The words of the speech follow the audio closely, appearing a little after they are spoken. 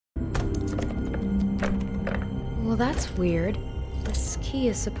Well, that's weird. This key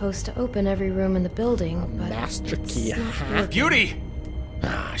is supposed to open every room in the building, but master key, huh? Beauty!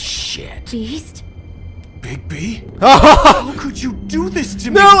 Ah, shit. Beast? Big B? How could you do this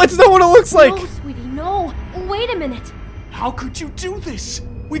to me? No, it's not what it looks like! No, sweetie, no. Wait a minute. How could you do this?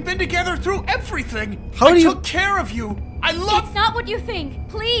 We've been together through everything. How do you- I took care of you. I love- It's not what you think.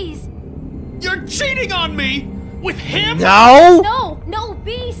 Please. You're cheating on me! With him? No! No,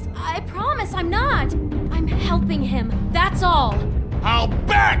 Beast. I promise I'm not. I'm helping him. That's all. I'll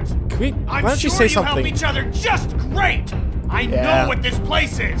bet! Why I'm don't you sure say you something? help each other just great! I Yeah. know what this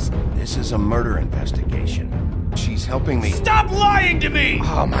place is! This is a murder investigation. She's helping me. Stop lying to me!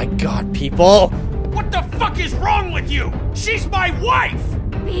 Oh my god, people! What the fuck is wrong with you? She's my wife!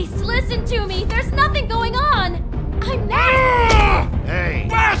 Beast, listen to me. There's nothing going on. I'm not. Ah! Hey!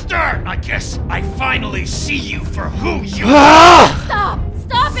 Bastard! I guess I finally see you for who you Ah!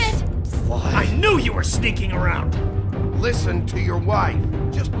 Stop it. I knew you were sneaking around! Listen to your wife.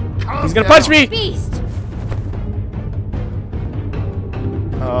 Just calm He's gonna down. punch me! Beast.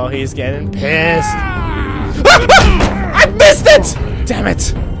 Oh, he's getting pissed. I missed it! Damn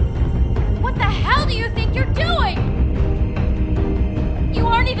it! What the hell do you think you're doing? You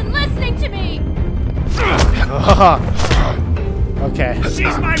aren't even listening to me. Okay.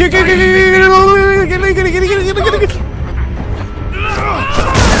 She's my Get wife!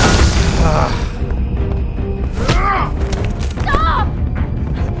 Stop.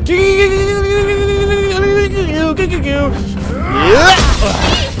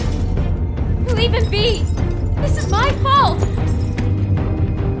 Leave him be. This is my fault. No,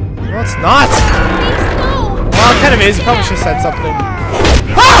 it's not. Beast, no. Well, it kind of is. You probably should have said something.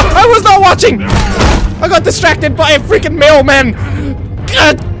 Ah! I was not watching! I got distracted by a freaking mailman!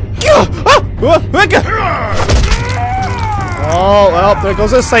 Oh, well, there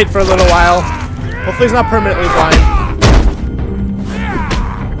goes his sight for a little while. Hopefully he's not permanently blind.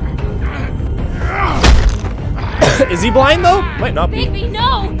 Is he blind, though? Might not be. Baby,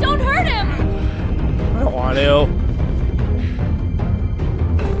 no. Don't hurt him. I don't want to.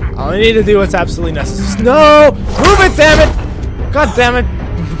 All I need to do what's absolutely necessary. No! Move it, damn it! God damn it.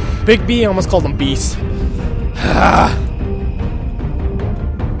 Big B, I almost called him Beast.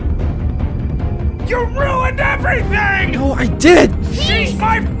 You ruined everything! No, I did! She's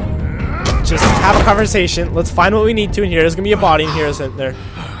my... Just have a conversation. Let's find what we need to in here. There's gonna be a body in here, isn't there?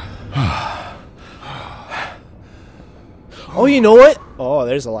 Oh, you know what? Oh,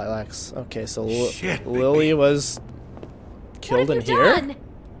 there's a lilacs. Okay, so Shit, Lily was killed What in have you here. done?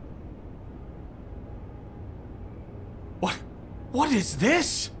 What is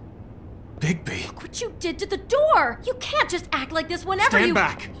this? Big B. Look what you did to the door. You can't just act like this whenever Stand you...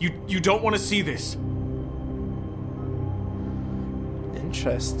 back. You don't want to see this.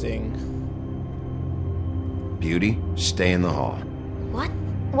 Interesting. Beauty, stay in the hall. What?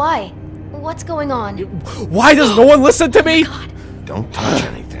 Why? What's going on? Why does no one listen to me? God, Don't touch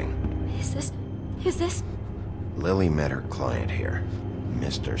anything. is this... Lily met her client here,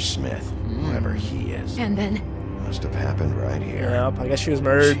 Mr. Smith, whoever he is. And then Must have happened right here. Yep, I guess she was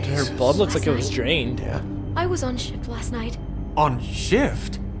murdered. Jesus. Her blood looks like it was Last night? drained. Yeah. I was on shift last night. On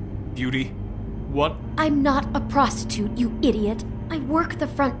shift? Beauty, what? I'm not a prostitute, you idiot. I work the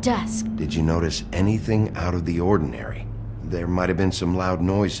front desk. Did you notice anything out of the ordinary? There might have been some loud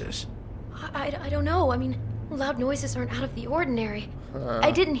noises. I don't know. I mean, loud noises aren't out of the ordinary.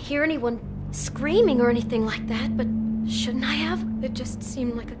 I didn't hear anyone screaming or anything like that, but shouldn't I have? It just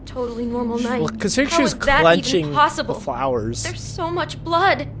seemed like a totally normal night. Well, considering she How was is that clenching even possible? the flowers. There's so much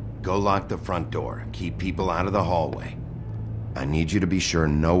blood. Go lock the front door. Keep people out of the hallway. I need you to be sure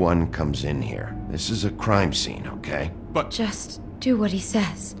no one comes in here. This is a crime scene, okay? But Just do what he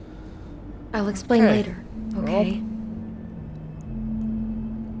says. I'll explain Okay. later, okay?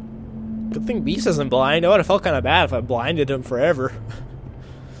 Good thing Beast isn't blind. I would have felt kind of bad if I blinded him forever.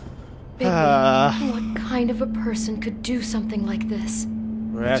 Bigby, what kind of a person could do something like this?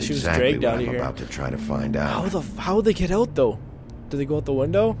 Yeah, That's she was exactly dragged what out of I'm here. about to try to find out. How would they get out though? Did they go out the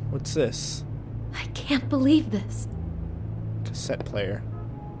window? What's this? I can't believe this. Cassette player.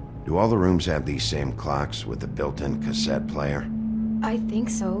 Do all the rooms have these same clocks with the built-in cassette player? I think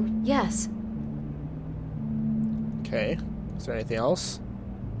so, yes. Okay. Is there anything else?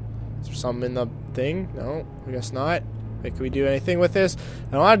 Is there something in the thing? No, I guess not. Like, can we do anything with this?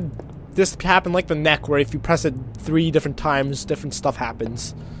 I don't want this to happen like the neck, where if you press it 3 different times, different stuff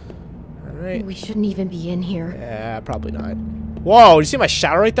happens. Alright. We shouldn't even be in here. Yeah, probably not. Whoa, you see my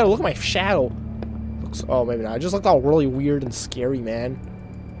shadow right there? Look at my shadow. Looks, oh, maybe not. It just looked all really weird and scary, man.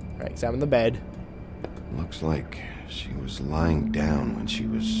 Alright, examine the bed. Looks like she was lying down when she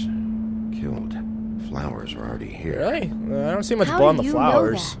was killed. flowers were already here. Really? I don't see much How blood on do the you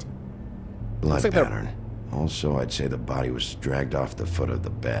flowers. know that? Blood Looks like they're- pattern. Also, I'd say the body was dragged off the foot of the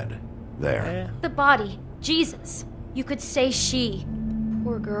bed. There. Yeah. The body. Jesus. You could say she.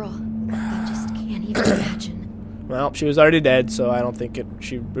 Poor girl. I just can't even imagine. Well, she was already dead, so I don't think it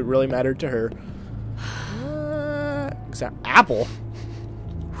really mattered to her. Apple?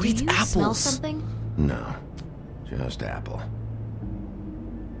 Who eats Do you apples? smell something? No. Just apple.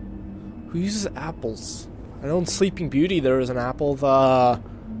 Who uses apples? I know in Sleeping Beauty there was an apple, the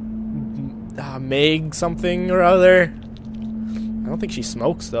Meg something or other. I don't think she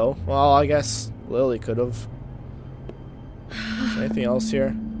smokes though. Well, I guess Lily could have. Is there anything else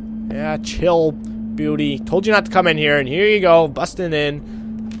here? Yeah, chill, Beauty. Told you not to come in here, and here you go, busting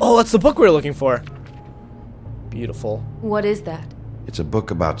in. Oh, that's the book we were looking for. Beautiful. What is that? It's a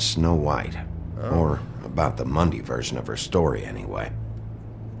book about Snow White. Or about the Mundy version of her story, anyway.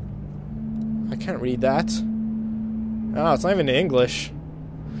 I can't read that. Oh, it's not even in English.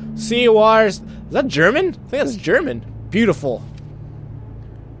 Sea waters. Is that German? I think that's German. Beautiful.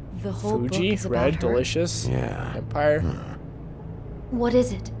 The whole Fuji, book is about red, her? delicious. Yeah. Empire. What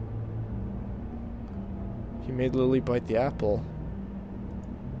is it? He made Lily bite the apple.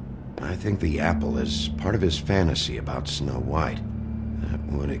 I think the apple is part of his fantasy about Snow White. That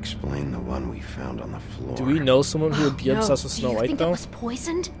would explain the one we found on the floor. Do we know someone who would be No. obsessed with Snow Do you White think though? it was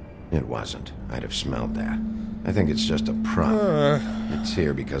poisoned? It wasn't. I'd have smelled that. I think it's just a prop. It's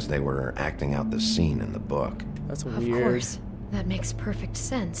here because they were acting out the scene in the book. That's Of weird. course. That makes perfect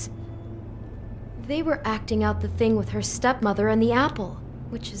sense. They were acting out the thing with her stepmother and the apple,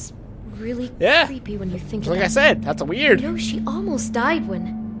 which is really Yeah. creepy when you think Like about I said, that's weird. You know, she almost died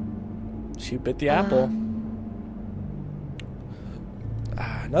when... She bit the apple.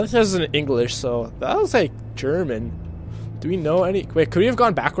 None of this is in English, so that was like German. Do we know any? Wait, could we have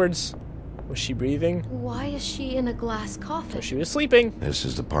gone backwards? Was she breathing? Why is she in a glass coffin? Or she was sleeping? This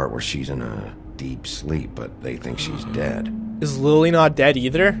is the part where she's in a deep sleep, but they think she's dead. Is Lily not dead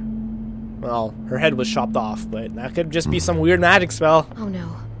either? Well, her head was chopped off, but that could just be some weird magic spell. Oh no.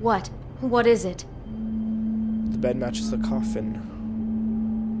 What? What is it? The bed matches the coffin.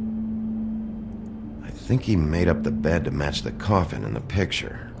 I think he made up the bed to match the coffin in the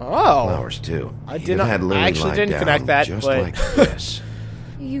picture. Oh. Flowers too. I He'd did have not- had Lily I actually lie didn't down connect that, just but- like this.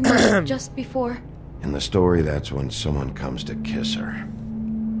 You meant just before? In the story, that's when someone comes to kiss her.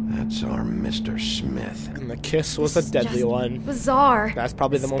 That's our Mr. Smith. And the kiss was This a is deadly just one. Bizarre. That's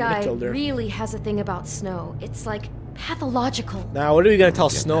probably the This moment guy that killed her. really has a thing about Snow. It's like pathological. Now, what are we gonna tell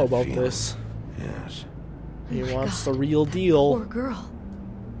Get Snow that about feeling. this? Yes. He my wants God. the real deal. Poor girl.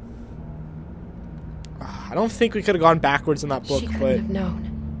 I don't think we could have gone backwards in that book, She couldn't but have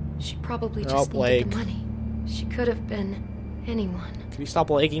known. She probably Oh, just needed Blake. the money. She could have been anyone. can you stop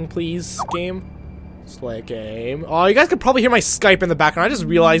lagging, please, game? Slay game. Oh, you guys could probably hear my Skype in the background. I just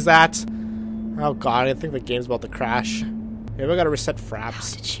realized that. Oh god, I think the game's about to crash. Maybe I gotta reset How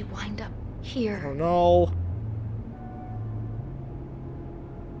fraps. did she wind up I here? don't know.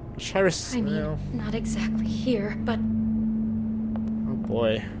 Let's try I mean, not exactly here, but oh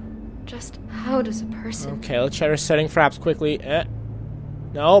boy. just how does a person... Okay, let's try resetting fraps quickly.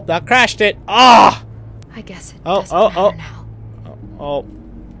 Nope, that crashed it. Ah! I guess it Oh, doesn't oh, matter oh. now. Oh.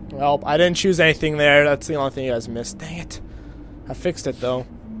 Well, I didn't choose anything there. That's the only thing you guys missed. Dang it. I fixed it, though.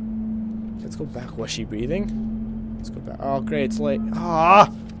 Let's go back. Was she breathing? Let's go back. Oh, great. It's late. Ah!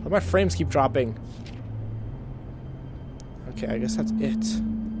 Why do my frames keep dropping? Okay, I guess that's it.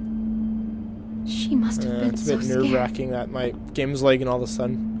 She must have been It's a so bit scared. nerve-wracking that my game's lagging all of a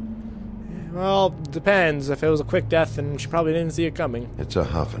sudden. Well, depends. If it was a quick death, then she probably didn't see it coming. It's a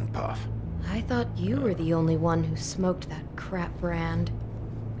huff and puff. I thought you were the only one who smoked that crap brand.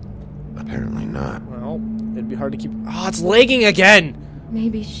 Apparently not. Well, it'd be hard to keep... Oh, it's lagging again!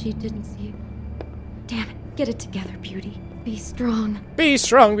 Maybe she didn't see it. Damn it. Get it together, Beauty. Be strong. Be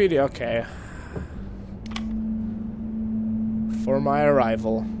strong, beauty. Okay. For my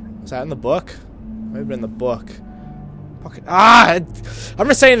arrival. Was that in the book? Might have been in the book. Pocket. Ah! I'm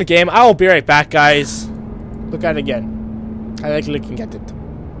gonna say in the game. I will be right back, guys. Look at it again. I like looking at it.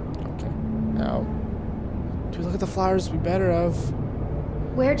 Okay. Now. Do we look at the flowers? We better have.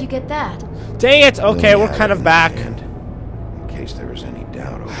 Where'd you get that? Dang it! Okay, Lily we're had kind it of in back. hand, in case there was any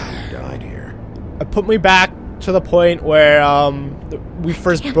doubt over who died here. It put me back to the point where we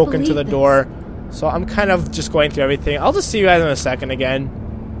first can't broke into the believe door. So I'm kind of just going through everything. I'll just see you guys in a second again.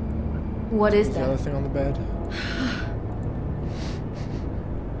 What is The other that? thing on the bed.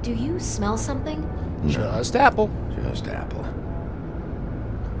 Do you smell something? No, Just apple. just apple.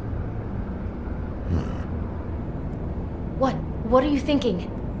 What? What are you thinking?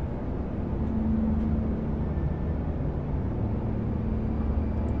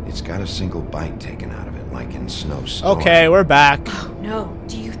 It's got a single bite taken out of it, like in Snow's story. Okay, we're back. Oh no,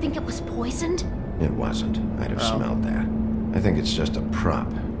 do you think it was poisoned? It wasn't. I'd have smelled that. I think it's just a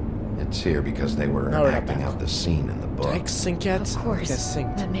prop. It's here because they were No, we're not acting back. out the scene in the Did I book. sync yet? Of course. I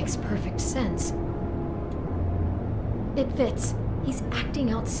synced. That makes perfect sense. It fits. He's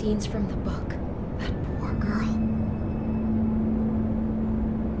acting out scenes from the book. That poor girl.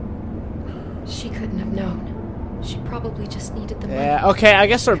 She couldn't have known. She probably just needed the money. Yeah, okay, I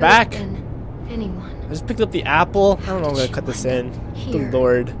guess we're Could have back. been anyone. I just picked up the apple. I don't know, I'm gonna cut this in. Here. Good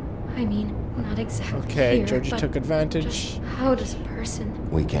lord. I mean, not exactly Okay, here, Georgie but took advantage. just how does a person...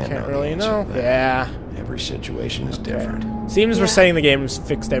 We can't Can't know really the answer know. to that. Yeah. Every situation is different. Seems we're Yeah. saying the game's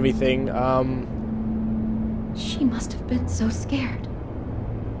fixed everything. She must have been so scared.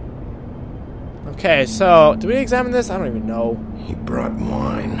 Okay, so, do we examine this? I don't even know. He brought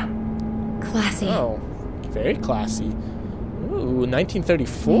wine. Classy. Oh, very classy. Ooh,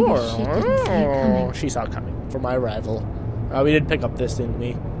 1934. Maybe she didn't see it coming. She saw it coming for my arrival. We did pick up this, didn't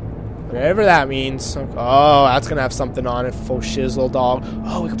we? Whatever that means. Oh, that's gonna have something on it. Faux shizzle dog.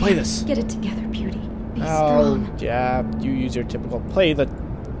 Oh, we can play this. Get it together, Beauty. Be Oh, strong. yeah. You use your typical play the.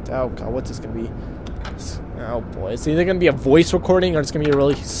 Oh god, what's this gonna be? Oh boy, it's either gonna be a voice recording or it's gonna be a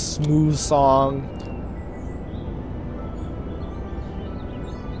really smooth song.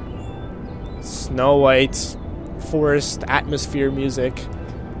 Snow White, forest, atmosphere music.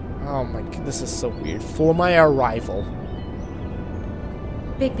 Oh my god, this is so weird. For my arrival.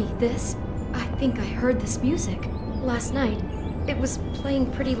 Bigby, this... I think I heard this music last night. It was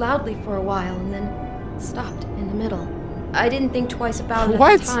playing pretty loudly for a while and then stopped in the middle. I didn't think twice about it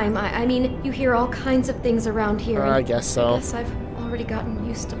What? at the time. I mean, you hear all kinds of things around here. I and guess so. I guess I've already gotten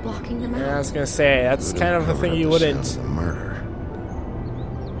used to blocking them out. Yeah, I was gonna say, that's Could've kind of the covered thing up you the wouldn't. sound of the murder.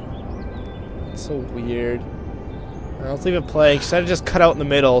 It's so weird. Let's leave it playing. She said it just cut out in the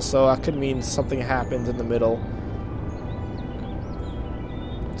middle, so that could mean something happened in the middle.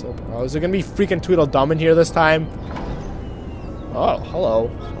 Let's open. Oh, is it gonna be freaking Tweedledum in here this time? Oh,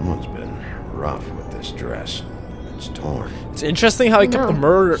 hello. Someone's been rough with this dress. It's torn. It's interesting how he kept the No,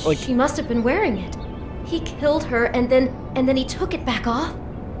 murder, like, she must have been wearing it. He killed her and then he took it back off.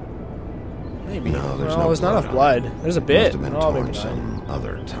 maybe. No, there's no, no there's not blood enough on blood. it. There's a Must bit. have been Oh, maybe torn not. some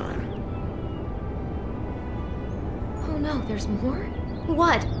other time. Oh no, there's more?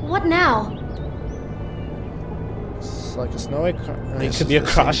 What? What now? It's like a Snow White. It This could is be a the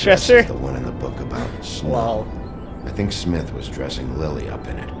same dress cross-dresser. as the one in the book about snow. Wow. I think Smith was dressing Lily up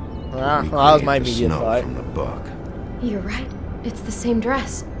in it. to Ah, well, that was my recreate the immediate snow thought. from the book. You're right. It's the same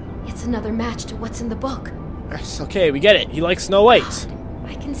dress. It's another match to what's in the book. Yes, okay, we get it. He likes Snow White.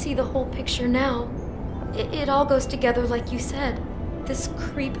 I can see the whole picture now. It all goes together like you said. This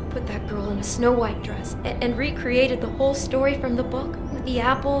creep put that girl in a Snow White dress and recreated the whole story from the book with the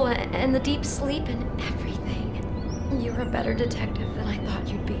apple and the deep sleep and everything. You're a better detective than I thought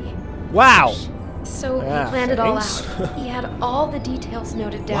you'd be. Wow. So Yeah, he planned it all thanks. out. He had all the details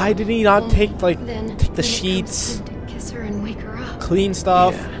noted down. Why did he not Only take, like, then, take the when it comes sheets? time to kiss her and wake her up. Clean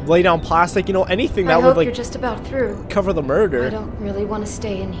stuff, Yeah. lay down plastic, you know, anything I that hope would, you're like, just about through. cover the I murder. don't really want to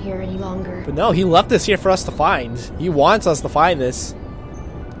stay in here any longer. But no, he left this here for us to find. He wants us to find this.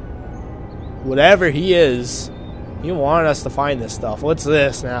 Whatever he is, he wanted us to find this stuff. What's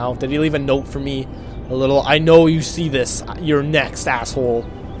this now? Did he leave a note for me? A little, I know you see this. You're next, asshole.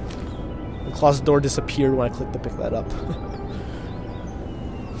 The closet door disappeared when I clicked to pick that up.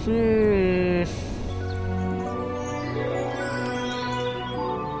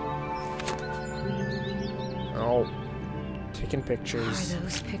 Oh. Taking Are pictures.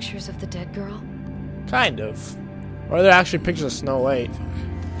 those pictures of the dead girl? Kind of. Or are there actually pictures of Snow White?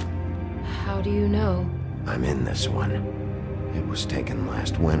 How do you know? I'm in this one. It was taken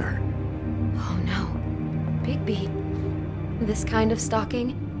last winter. Oh no. Bigby. This kind of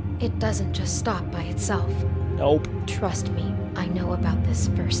stalking, it doesn't just stop by itself. Nope. Trust me, I know about this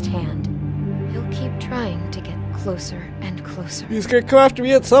firsthand. He'll keep trying to get closer and closer. He's gonna come after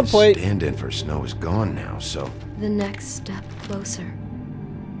me at some The point. stand-in for Snow is gone now, so The next step closer.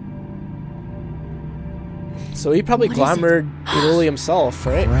 So he probably What is it? glamored Lily himself,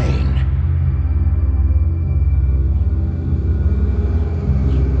 right? rain.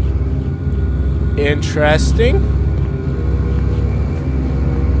 Interesting.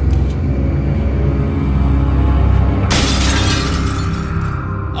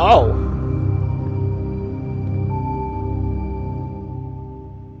 Oh.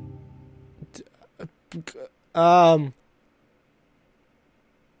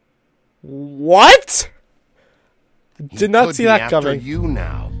 What? Did not Could see be that after coming. you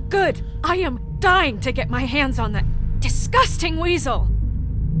now. Good. I am dying to get my hands on that disgusting weasel.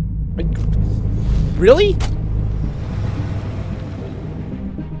 Really?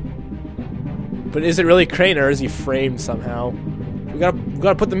 But is it really Crane, or is he framed somehow? We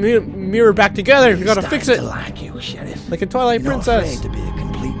gotta put the mirror back together. We gotta fix it. To like you, Sheriff. Like a Twilight You're not Princess. afraid to be a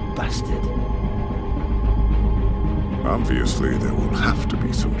complete bastard. Obviously, there will have to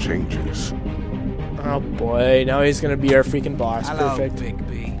be some changes. Oh boy, now he's gonna be our freaking boss. Hello, Perfect. Big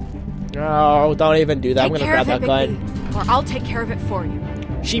B. No, don't even do that. I'm Take gonna care grab of that it, gun. Big B, or I'll take care of it for you.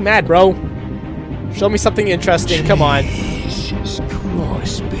 She mad, bro. Show me something interesting. Come on. Jesus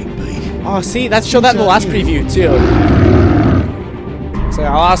Christ, Big B. Oh, see, that showed that in the last preview too. So I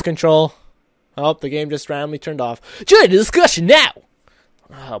lost control. Oh, the game just randomly turned off. Join the discussion now.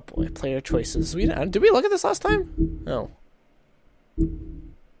 Oh boy, player choices. Did we look at this last time? No.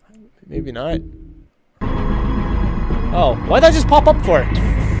 Maybe not. Oh, why'd that just pop up for?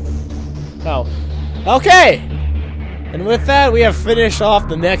 Oh. Okay! And with that, we have finished off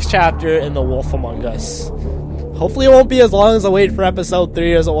the next chapter in The Wolf Among Us. Hopefully it won't be as long as I wait for episode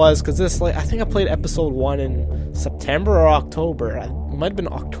 3 as it was, because this, like, I think I played episode 1 in September or October. It might have been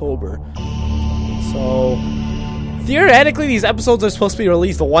October. So, theoretically, these episodes are supposed to be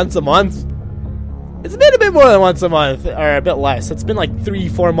released once a month. It's been a bit more than once a month, or a bit less. It's been like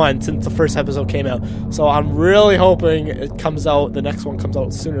 3-4 months since the first episode came out. So I'm really hoping it comes out, the next one comes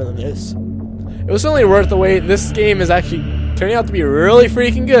out sooner than this. It was certainly worth the wait. This game is actually turning out to be really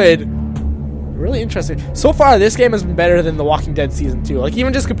freaking good. Really interesting. So far, this game has been better than The Walking Dead Season 2. Like,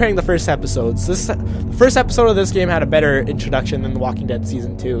 even just comparing the first episodes. The first episode of this game had a better introduction than The Walking Dead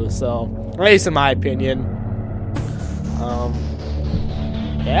Season 2. So, at least in my opinion.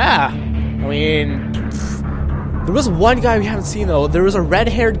 Yeah. I mean, there was one guy we haven't seen, though. There was a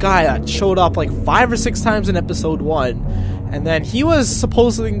red-haired guy that showed up like 5 or 6 times in episode 1. And then he was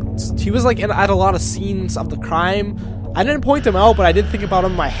supposedly, at a lot of scenes of the crime. I didn't point him out, but I did think about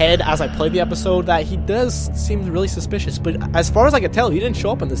him in my head as I played the episode that he does seem really suspicious. But as far as I could tell, he didn't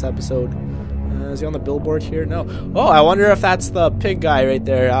show up in this episode. Is he on the billboard here? No. Oh, I wonder if that's the pig guy right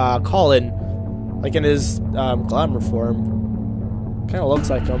there, Colin. Like in his glamour form. Kind of looks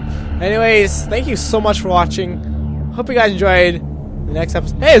like him. Anyways, thank you so much for watching. Hope you guys enjoyed the next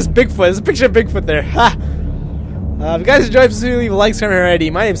episode. Hey, it's Bigfoot. There's a picture of Bigfoot there. Ha! If you guys enjoyed, please leave a like, comment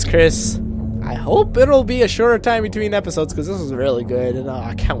already. My name's Chris. I hope it'll be a shorter time between episodes because this was really good, and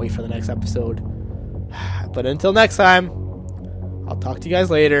I can't wait for the next episode. But until next time, I'll talk to you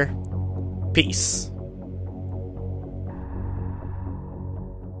guys later. Peace.